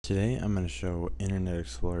Today I'm going to show Internet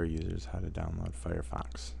Explorer users how to download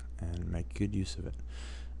Firefox and make good use of it.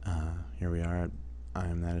 Here we are at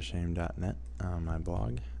IamNotAshamed.net, my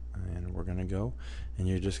blog, and we're going to go, and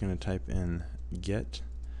you're just going to type in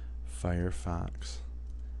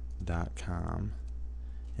getfirefox.com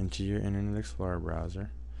into your Internet Explorer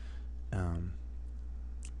browser.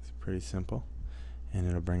 It's pretty simple, and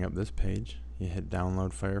it'll bring up this page. You hit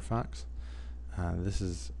download Firefox. This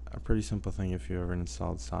is a pretty simple thing if you've ever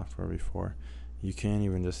installed software before. You can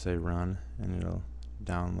even just say run and it'll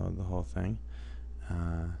download the whole thing.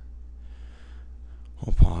 We'll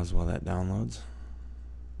pause while that downloads.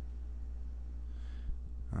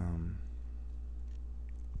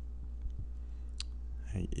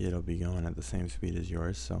 It'll be going at the same speed as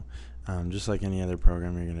yours, so just like any other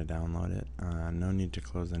program, you're going to download it. No need to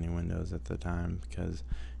close any windows at the time because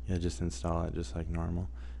you'll just install it just like normal.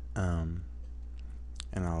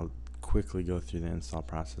 And I'll quickly go through the install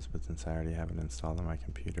process, but since I already have it installed on my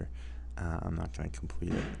computer, I'm not going to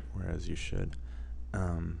complete it, whereas you should.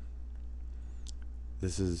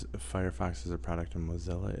 Firefox is a product of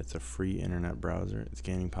Mozilla. It's a free internet browser. It's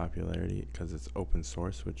gaining popularity because it's open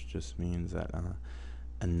source, which just means that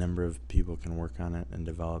a number of people can work on it and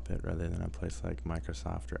develop it rather than a place like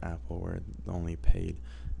Microsoft or Apple where only paid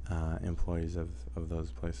employees of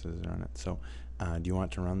those places are on it. So do you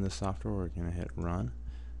want to run this software? We're going to hit run.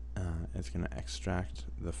 It's going to extract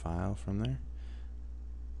the file from there.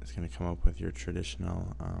 It's going to come up with your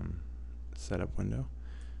traditional setup window.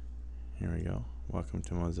 Here we go. Welcome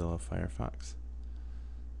to Mozilla Firefox.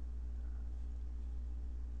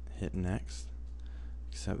 Hit next.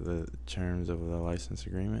 Accept the terms of the license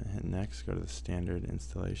agreement. Hit next. Go to the standard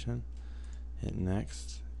installation. Hit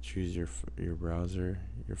next. Choose your browser,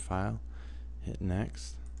 your file. Hit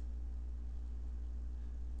next.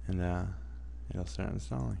 And it'll start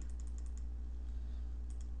installing.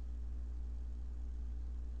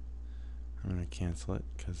 I'm going to cancel it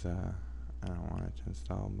because I don't want it to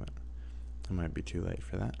install, but it might be too late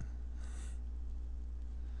for that.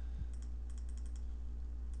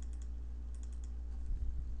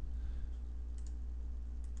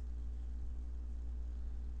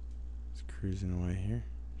 It's cruising away here.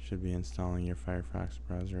 Should be installing your Firefox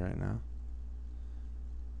browser right now.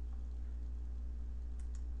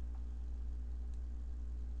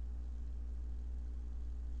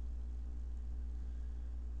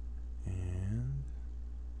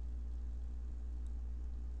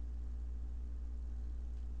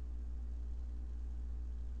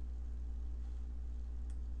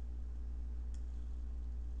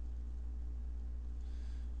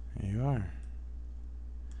 There you are.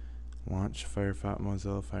 Launch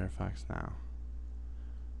Mozilla Firefox now.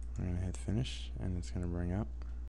 We're going to hit finish and it's going to bring up